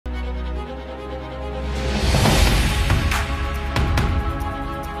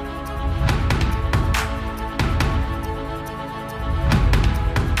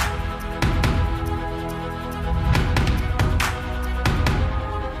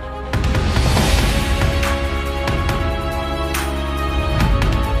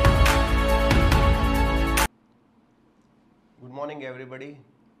everybody.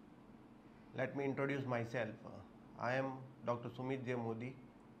 Let me introduce myself. I am Dr. Sumit J. Modi.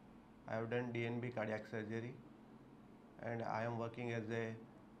 I have done DNB cardiac surgery and I am working as a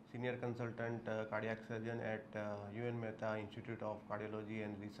senior consultant cardiac surgeon at UN Mehta Institute of Cardiology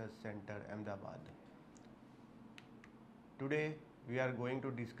and Research Center, Ahmedabad. Today we are going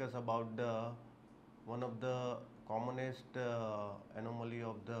to discuss about one of the commonest anomaly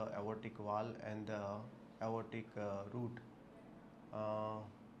of the aortic wall and the aortic root.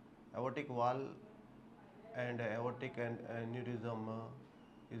 Aortic wall and aortic aneurysm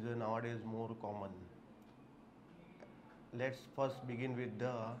is nowadays more common. Let's first begin with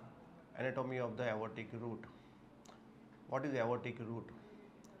the anatomy of the aortic root. What is aortic root?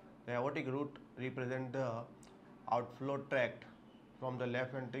 The aortic root represents the outflow tract from the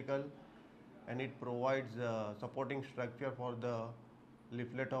left ventricle, and it provides supporting structure for the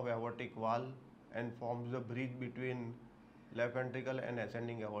leaflet of aortic wall and forms the bridge between left ventricle and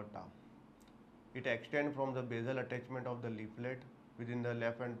ascending aorta. It extends from the basal attachment of the leaflet within the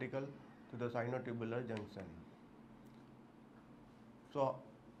left ventricle to the sinotubular junction. So,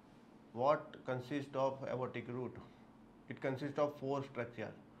 what consists of aortic root? It consists of four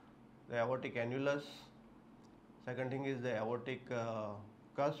structures: the aortic annulus, second thing is the aortic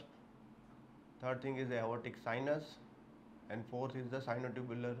cusp, third thing is the aortic sinus, and fourth is the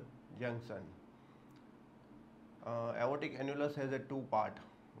sinotubular junction. Aortic annulus has a two part.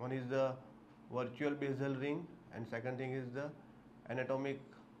 One is the virtual basal ring, and second thing is the anatomic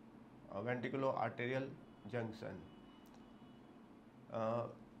ventriculo-arterial junction.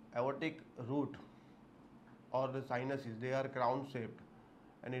 Aortic root or the sinuses, they are crown shaped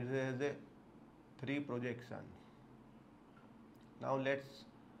and it has a three projections. Now let's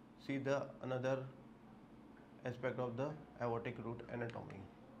see the another aspect of the aortic root anatomy.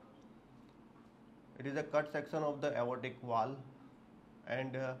 It is a cut section of the aortic wall,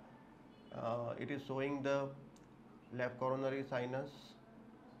 and it is showing the left coronary sinus,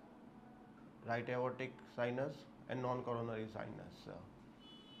 right aortic sinus and non-coronary sinus.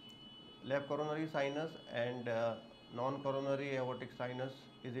 Left coronary sinus and non-coronary aortic sinus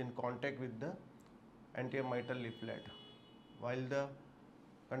is in contact with the anterior mitral leaflet, while the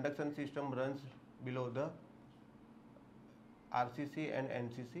conduction system runs below the RCC and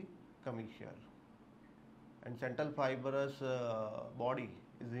NCC commissure, and central fibrous body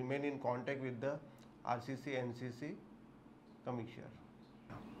is remain in contact with the RCC NCC commissure.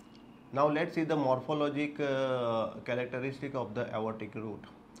 Now let's see the morphologic characteristic of the aortic root.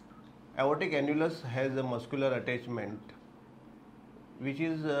 Aortic annulus has a muscular attachment which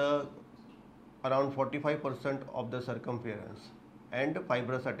is around 45% of the circumference, and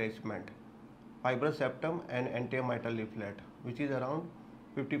fibrous attachment, fibrous septum and anterior mitral leaflet, which is around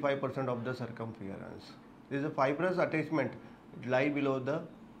 55% of the circumference. There is a fibrous attachment, it lies below the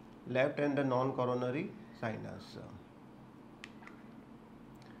left and the non-coronary sinus.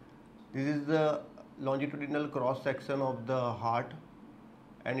 This is the longitudinal cross section of the heart,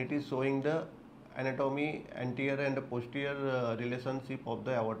 and it is showing the anatomy, anterior and posterior relationship of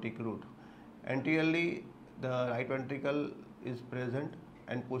the aortic root. Anteriorly the right ventricle is present,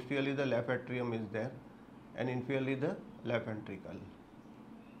 and posteriorly the left atrium is there, and inferiorly the left ventricle.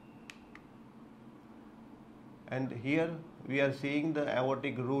 And here we are seeing the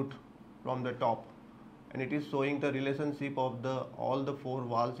aortic root from the top, and it is showing the relationship of the all the four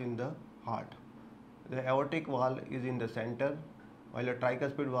valves in the heart. The aortic valve is in the center, while the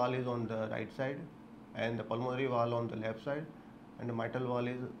tricuspid valve is on the right side, and the pulmonary valve on the left side, and the mitral valve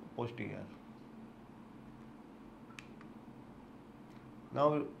is posterior.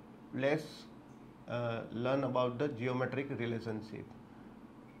 Now let's learn about the geometric relationship.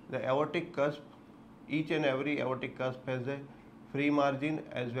 The aortic cusp, each and every aortic cusp has a free margin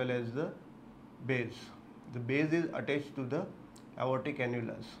as well as the base. The base is attached to the aortic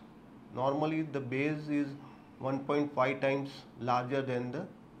annulus. Normally the base is 1.5 times larger than the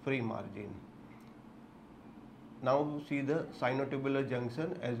free margin. Now see the sinotubular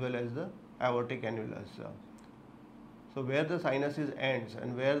junction as well as the aortic annulus. So where the sinuses ends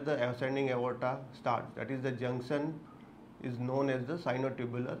and where the ascending aorta starts, that is the junction, is known as the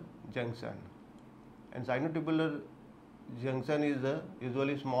sinotubular junction. And sinotubular junction is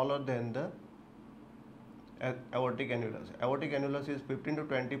usually smaller than the aortic annulus. Aortic annulus is 15 to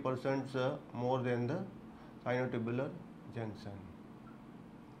 20% more than the sinotubular junction.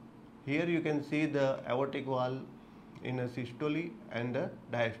 Here you can see the aortic valve in a systole and a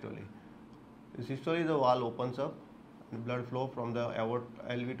diastole. In systole the valve opens up, blood flow from the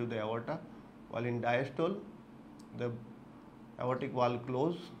LV to the aorta, while in diastole the aortic valve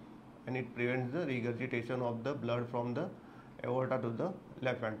closes and it prevents the regurgitation of the blood from the aorta to the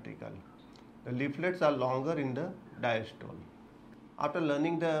left ventricle. The leaflets are longer in the diastole. After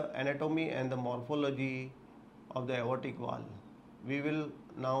learning the anatomy and the morphology of the aortic wall, we will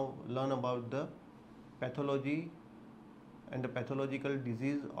now learn about the pathology and the pathological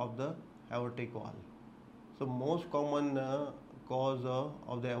disease of the aortic wall. So most common cause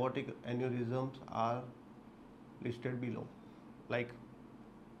of the aortic aneurysms are listed below, like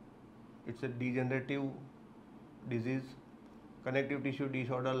it's a degenerative disease, connective tissue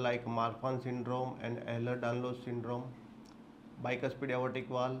disorder like Marfan syndrome and Ehlers-Danlos syndrome, bicuspid aortic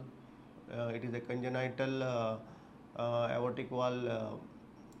wall, it is a congenital aortic wall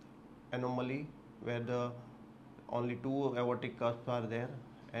anomaly where the only two aortic cusps are there,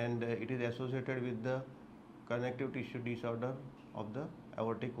 and it is associated with the connective tissue disorder of the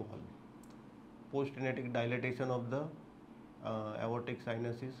aortic wall. Poststenotic dilatation of the aortic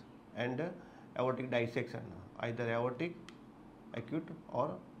sinuses and aortic dissection, either aortic, acute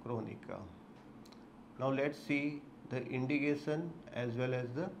or chronic. Now let's see the indication as well as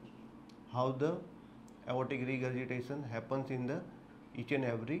the how the aortic regurgitation happens in the each and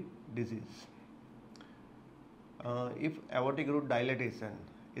every disease. If aortic root dilatation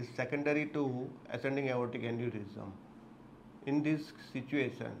is secondary to ascending aortic aneurysm, in this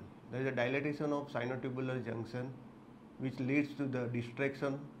situation there is a dilatation of sinotubular junction which leads to the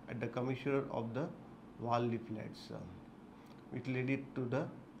distraction at the commissure of the wall leaflets, which leads to the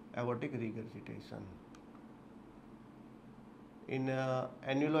aortic regurgitation. In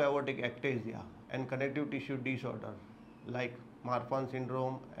annulo-aortic ectasia and connective tissue disorder like Marfan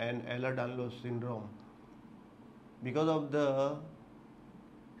syndrome and Ehlers-Danlos syndrome, because of the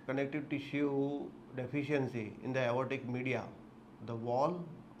connective tissue deficiency in the aortic media, the wall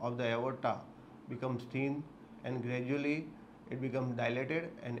of the aorta becomes thin and gradually it becomes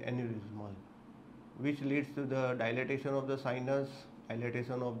dilated and aneurysmal, which leads to the dilatation of the sinus,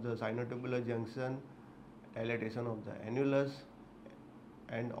 dilatation of the sinotubular junction, dilatation of the annulus,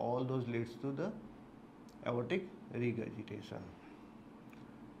 and all those leads to the aortic regurgitation.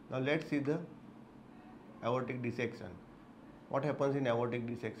 Now let's see the aortic dissection. What happens in aortic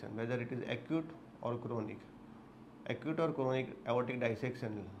dissection, whether it is acute or chronic? Acute or chronic aortic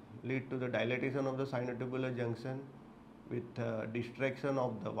dissection lead to the dilatation of the sinotubular junction with distraction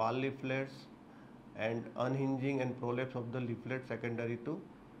of the wall leaflets and unhinging and prolapse of the leaflet secondary to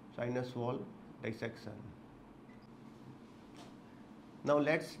sinus wall dissection. Now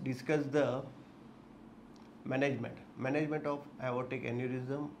let's discuss the management of aortic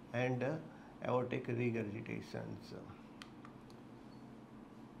aneurysm and aortic regurgitations.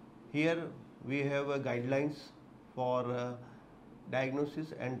 Here we have guidelines for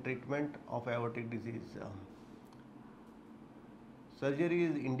diagnosis and treatment of aortic disease. Surgery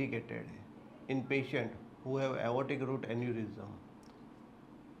is indicated in patients who have aortic root aneurysm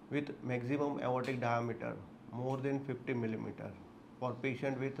with maximum aortic diameter more than 50 mm for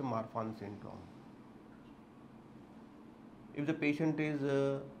patient with Marfan syndrome. If the patient is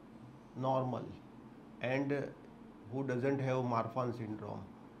normal and who doesn't have Marfan syndrome,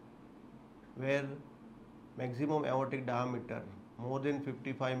 where maximum aortic diameter more than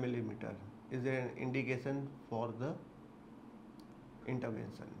 55 mm is an indication for the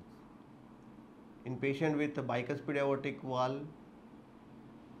intervention. In patient with bicuspid aortic wall,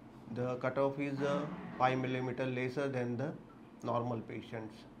 the cutoff is 5 mm lesser than the normal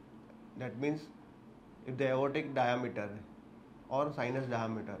patients. That means if the aortic diameter or sinus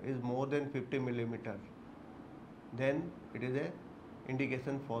diameter is more than 50 mm, then it is a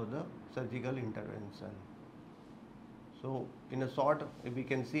indication for the surgical intervention. So in a short, if we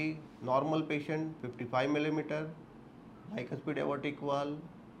can see normal patient 55 mm, bicuspid aortic wall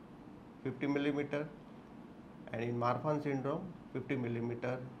 50 mm, and in Marfan syndrome 50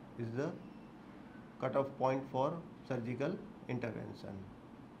 mm is the cutoff point for surgical intervention.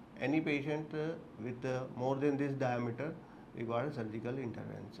 Any patient with more than this diameter requires surgical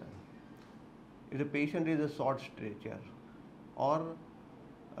intervention. If the patient is a short stature or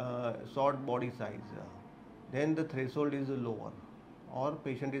short body size, then the threshold is lower, or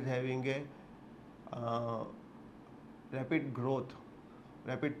patient is having a rapid growth,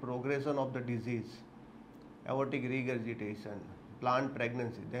 rapid progression of the disease, aortic regurgitation, planned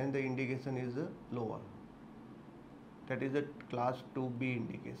pregnancy, then the indication is lower. That is a class 2B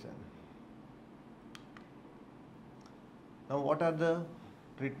indication. Now what are the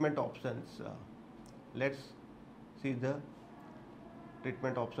treatment options? Let's see the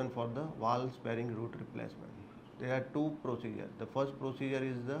treatment option for the wall sparing root replacement. There are two procedures. The first procedure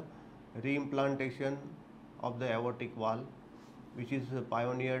is the reimplantation of the aortic wall, which is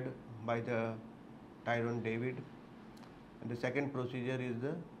pioneered by the Tyrone David. And the second procedure is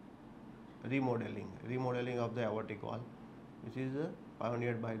the remodeling of the aortic wall, which is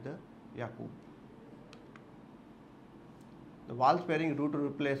pioneered by the Yakub. The wall sparing root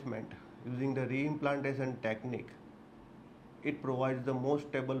replacement using the reimplantation technique, it provides the most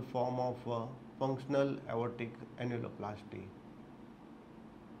stable form of functional aortic annuloplasty.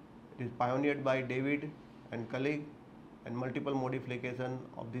 It is pioneered by David and colleague, and multiple modification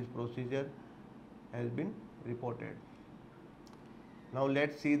of this procedure has been reported. Now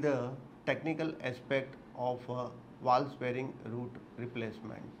let's see the technical aspect of wall sparing root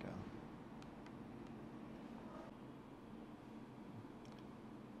replacement.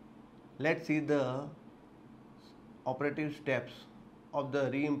 Let's see the operative steps of the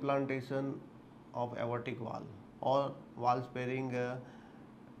reimplantation of aortic wall or wall sparing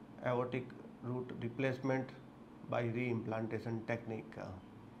aortic root replacement by reimplantation technique.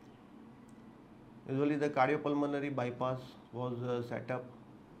 Usually the cardiopulmonary bypass was set up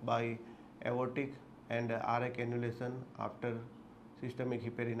by aortic and RA cannulation after systemic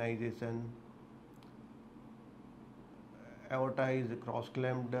heparinization. Aorta is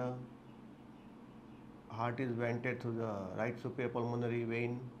cross-clamped, heart is vented through the right superior pulmonary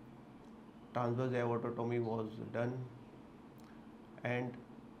vein, transverse aortotomy was done, and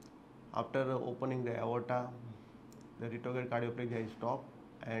after opening the aorta, the retrograde cardioplegia is stopped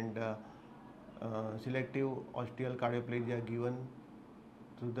and selective ostial cardioplegia given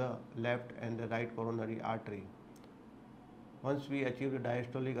through the left and the right coronary artery. Once we achieve the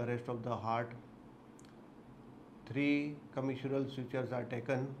diastolic arrest of the heart, 3 commissural sutures are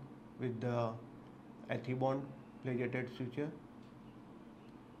taken with the ethibond pledgeted suture.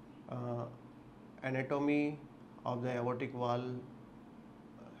 Anatomy of the aortic wall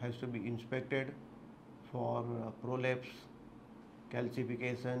has to be inspected for prolapse,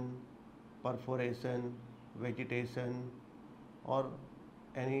 calcification, perforation, vegetation, or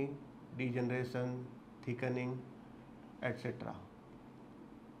any degeneration, thickening, etc.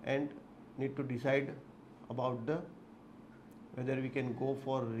 And need to decide about the whether we can go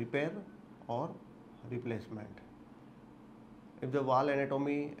for repair or replacement. If the wall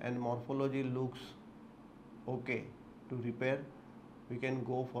anatomy and morphology looks okay to repair, we can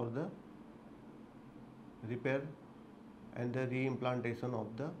go for the repair and the reimplantation of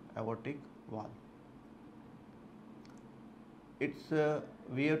the aortic wall.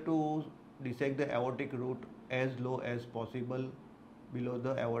 We have to dissect the aortic root as low as possible below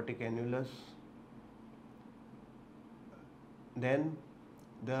the aortic annulus. Then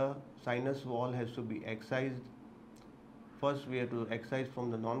the sinus wall has to be excised. First we have to excise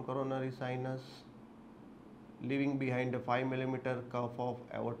from the non-coronary sinus, leaving behind a 5 mm cuff of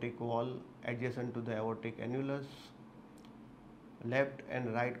aortic wall adjacent to the aortic annulus. Left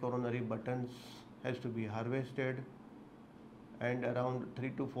and right coronary buttons has to be harvested, and around 3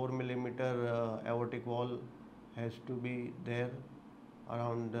 to 4 mm aortic wall has to be there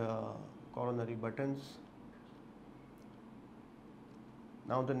around coronary buttons.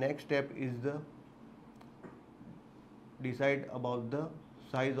 Now the next step is the decide about the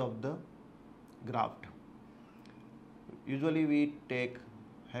size of the graft. Usually we take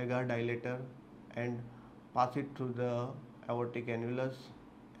Hagar dilator and pass it through the aortic annulus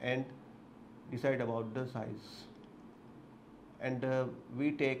and decide about the size. And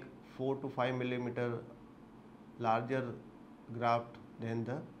we take 4 to 5 mm larger graft than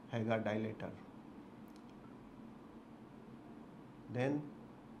the Hagar dilator. Then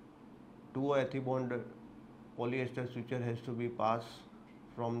 2 ethibond polyester suture has to be passed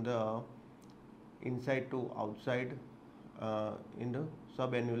from the inside to outside in the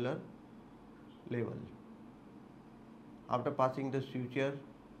subannular level. After passing the suture,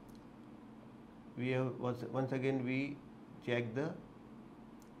 once again we check the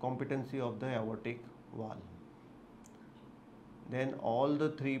competency of the aortic wall. Then all the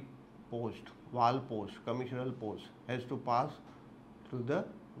 3 posts, wall posts, commissural posts has to pass through the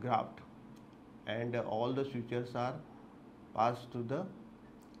graft, and all the sutures are passed to the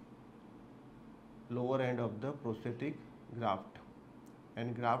lower end of the prosthetic graft,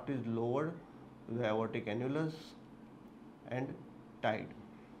 and graft is lowered to the aortic annulus and tied.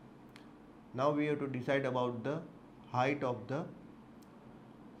 Now we have to decide about the height of the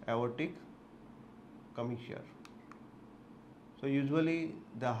aortic commissure. So usually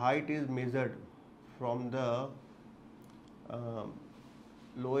the height is measured from the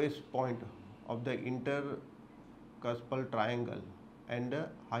lowest point of the intercuspal triangle and the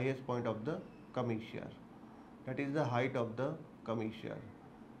highest point of the commissure. That is the height of the commissure.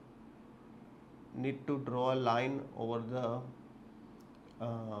 Need to draw a line over the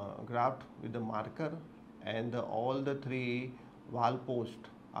graft with the marker and all the three valve posts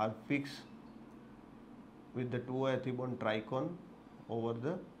are fixed with the 2-ethibond tricone over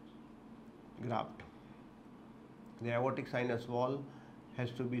the graft. The aortic sinus wall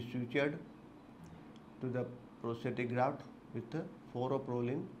has to be sutured to the prosthetic graft with a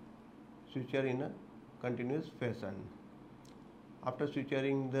fluoroproline suture in a continuous fashion. After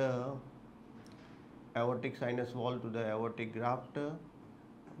suturing the aortic sinus wall to the aortic graft,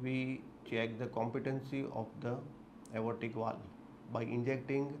 we check the competency of the aortic wall by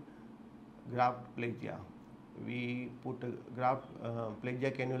injecting graft plagia. We put a graft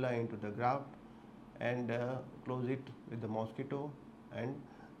plagia cannula into the graft and close it with the mosquito and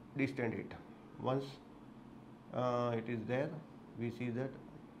distend it. Once it is there, we see the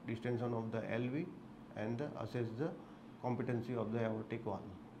distension of the LV and assess the competency of the aortic wall.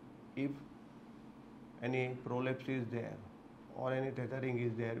 If any prolapse is there or any tethering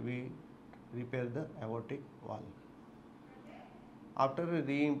is there, we repair the aortic wall. After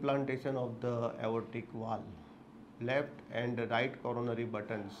reimplantation of the aortic wall, left and right coronary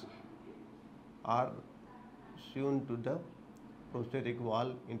buttons are sewn to the prosthetic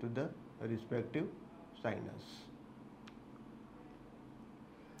wall into the respective sinus.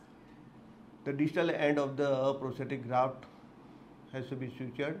 The distal end of the prosthetic graft has to be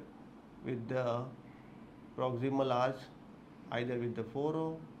sutured with the proximal arch, either with the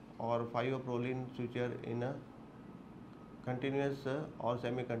 4O or 5O suture in a continuous or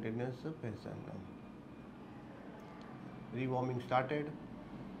semi-continuous fashion. Rewarming started,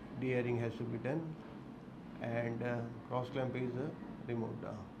 de-airing has to be done, and cross clamp is removed.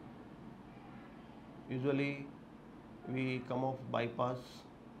 Usually we come off bypass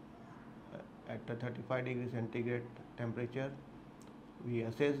at a 35 degrees centigrade temperature. We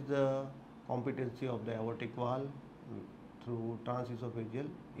assess the competency of the aortic wall through transesophageal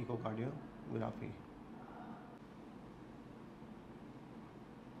echocardiography.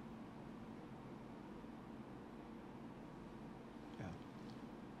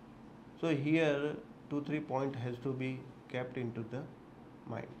 So here 2-3 points has to be kept into the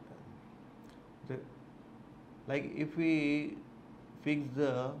mind. Like if we fix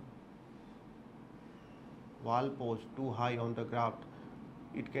the wall post too high on the graft,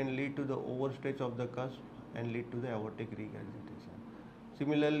 it can lead to the overstretch of the cusp and lead to the aortic regurgitation.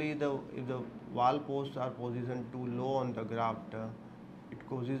 Similarly, if the wall posts are positioned too low on the graft, it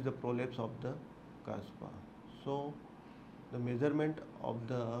causes the prolapse of the cusp. So the measurement of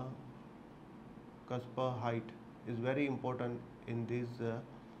the cusp height is very important in this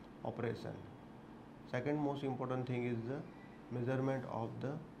operation. Second most important thing is the measurement of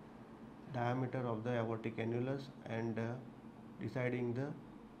the diameter of the aortic annulus and deciding the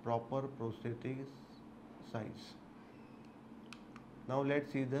proper prosthetic size. Now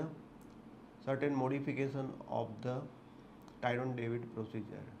let's see the certain modification of the Tyrone-David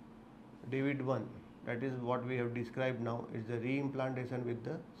procedure. David 1, that is what we have described now, is the reimplantation with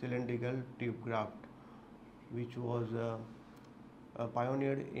the cylindrical tube graft, which was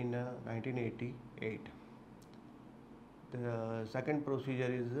pioneered in 1988. The second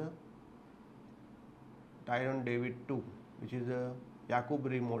procedure is Tyrone-David 2, which is a Yakub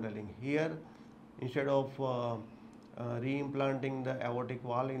remodeling. Here, instead of reimplanting the aortic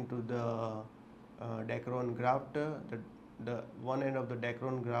wall into the Dacron graft, the one end of the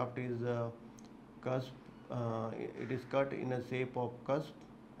Dacron graft is cusp. It is cut in a shape of cusp,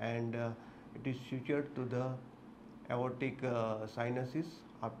 and it is sutured to the aortic sinuses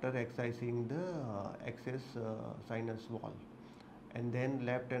after excising the excess sinus wall, and then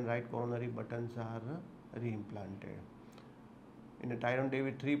left and right coronary buttons are reimplanted. In the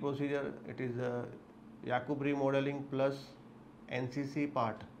Tyrone-David 3 procedure, it is a Yakub remodeling plus NCC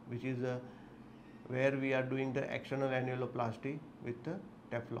part, which is where we are doing the external annuloplasty with the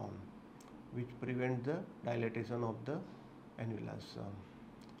Teflon, which prevents the dilatation of the annulus.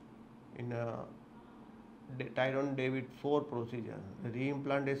 In Tyrone-David 4 procedure, the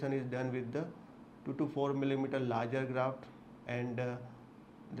reimplantation is done with the 2 to 4 millimeter larger graft, and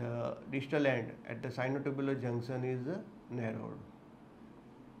the distal end at the sinotubular junction is narrowed.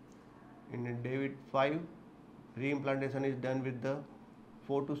 In David 5, reimplantation is done with the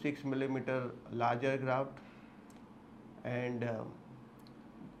 4 to 6 millimeter larger graft, and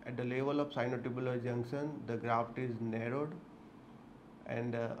at the level of sinotubular junction the graft is narrowed,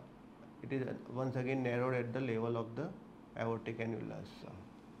 and it is once again narrowed at the level of the aortic annulus.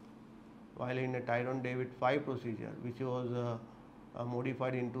 While in a Tyrone-David 5 procedure, which was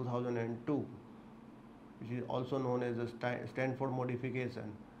modified in 2002, which is also known as the Stanford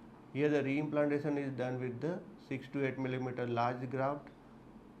modification, here the reimplantation is done with the 6 to 8 millimeter large graft,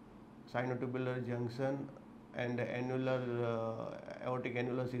 sinotubular junction and annular aortic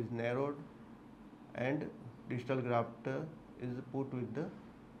annulus is narrowed, and distal graft is put with the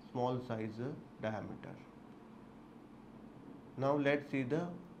small size diameter. Now let's see the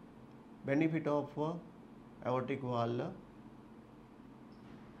benefit of aortic valve.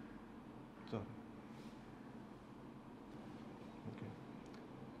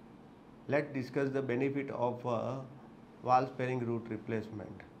 Let's discuss the benefit of valve sparing root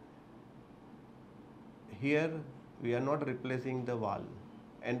replacement. Here we are not replacing the valve,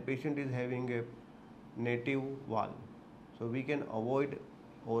 and patient is having a native valve, so we can avoid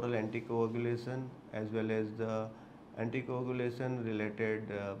oral anticoagulation as well as the anticoagulation related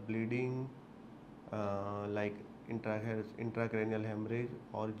bleeding like intracranial hemorrhage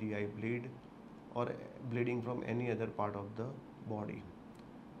or GI bleed or bleeding from any other part of the body,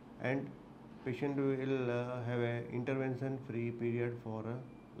 and patient will have an intervention free period for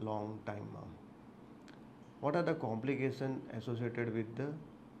a long time. What are the complications associated with the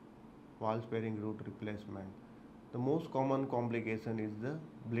valve sparing root replacement? The most common complication is the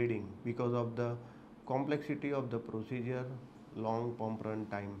bleeding because of the complexity of the procedure, long pump run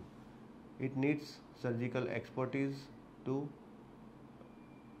time. It needs surgical expertise to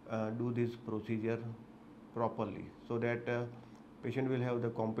do this procedure properly, so that patient will have the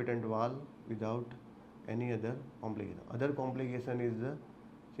competent valve without any other complication. Other complication is the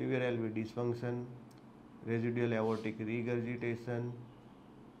severe LV dysfunction, residual aortic regurgitation,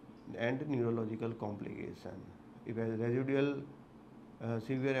 and neurological complication. If a residual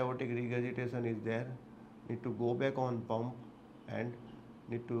severe aortic regurgitation is there, need to go back on pump and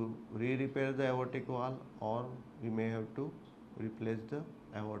need to re-repair the aortic valve, or we may have to replace the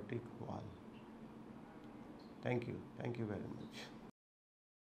aortic valve. Thank you very much.